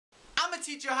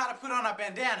gonna teach you how to put on a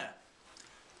bandana.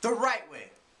 The right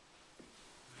way.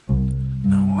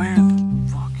 Now where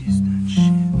the fuck is that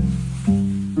shit?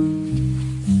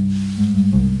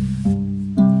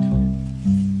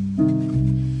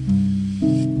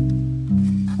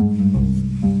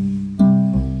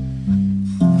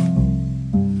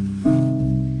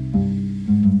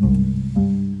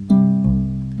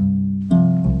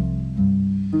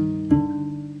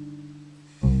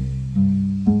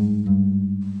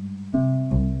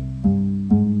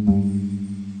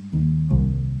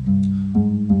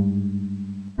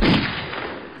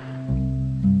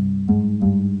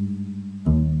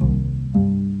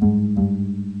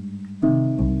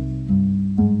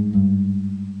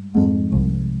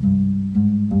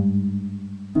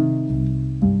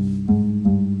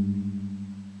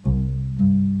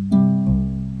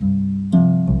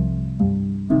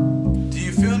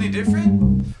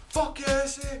 Different? Fuck yeah, I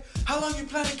say. How long you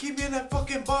plan to keep me in that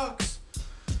fucking box?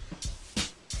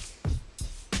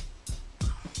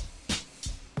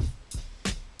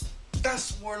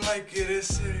 That's more like it, I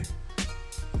say.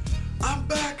 I'm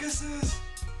back, I says.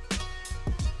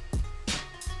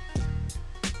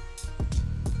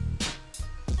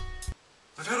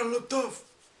 I've had to look tough.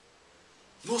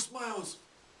 No smiles.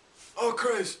 Oh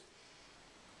Christ.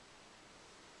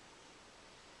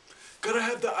 Gotta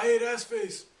have the I ate ass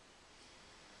face.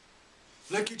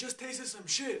 Like you just tasted some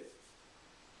shit.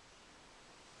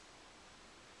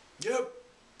 Yep.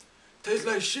 Tastes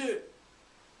like shit.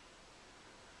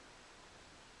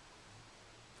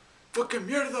 Fucking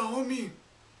mierda, homie.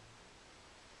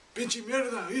 Pinche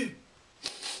mierda, eh.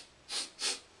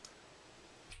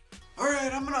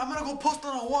 Alright, I'm gonna go post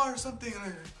on a wall or something.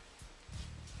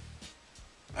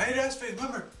 I ate ass face,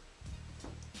 remember?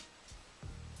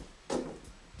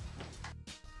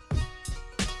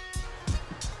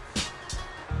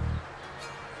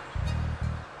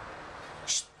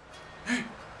 Hey,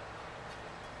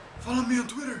 follow me on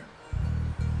Twitter.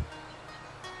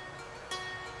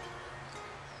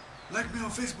 Like me on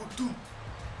Facebook too.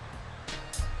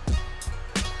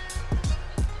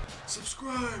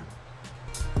 Subscribe.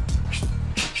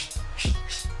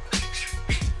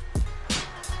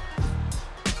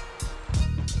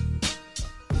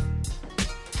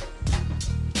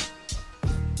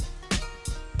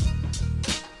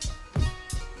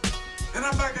 And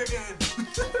I'm back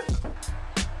again.